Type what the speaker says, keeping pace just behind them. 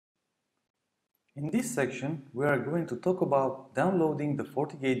In this section, we are going to talk about downloading the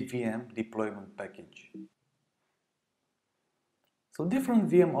FortiGate VM deployment package. So different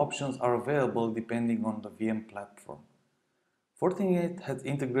VM options are available depending on the VM platform. Fortinet has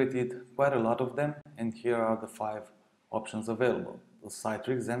integrated quite a lot of them, and here are the 5 options available. The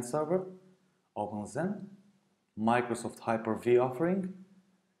Citrix Xen Server, OpenXen, Microsoft Hyper-V offering,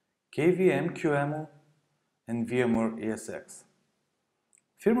 KVM QEMU, and VMware ESX.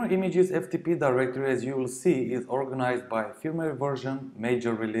 Firmware Images FTP directory, as you will see, is organized by firmware version,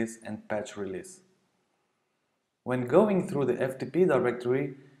 major release, and patch release. When going through the FTP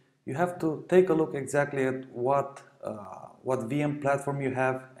directory, you have to take a look exactly at what VM platform you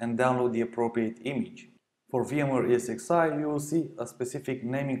have and download the appropriate image. For VMware ESXi, you will see a specific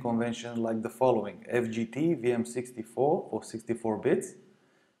naming convention like the following: FGT VM64 for 64 bits,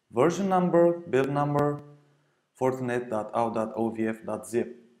 version number, build number,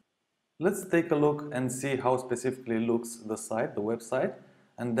 fortinet.out.ovf.zip. Let's take a look and see how specifically looks the site, the website,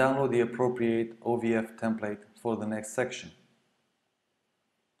 and download the appropriate OVF template for the next section.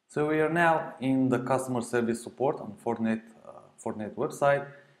 So we are now in the customer service support on Fortinet website,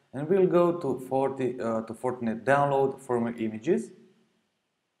 and we'll go to Fortinet download firmware images.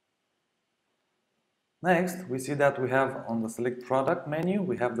 Next, we see that we have on the select product menu,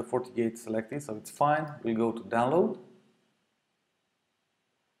 we have the FortiGate selected, so it's fine. We'll go to download.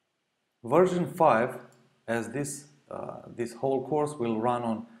 Version 5, as this whole course will run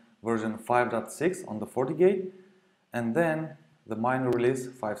on version 5.6 on the FortiGate, and then the minor release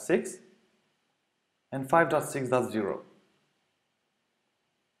 5.6 and 5.6.0.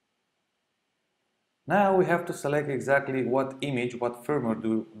 Now we have to select exactly what image, what firmware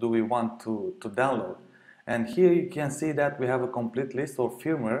do we want to download. And here you can see that we have a complete list of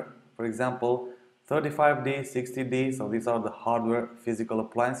firmware. For example, 35D, 60D, so these are the hardware physical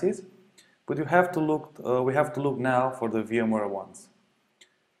appliances. But we have to look now for the VMware ones.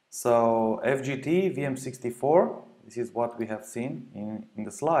 So FGT VM64, this is what we have seen in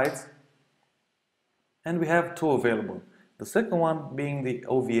the slides. And we have 2 available. The second one being the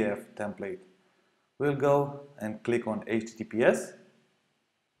OVF template. We'll go and click on HTTPS.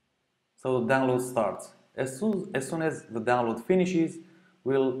 So the download starts. As soon as the download finishes,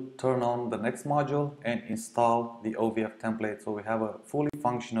 we'll turn on the next module and install the OVF template, so we have a fully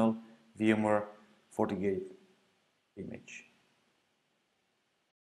functional VMware FortiGate image.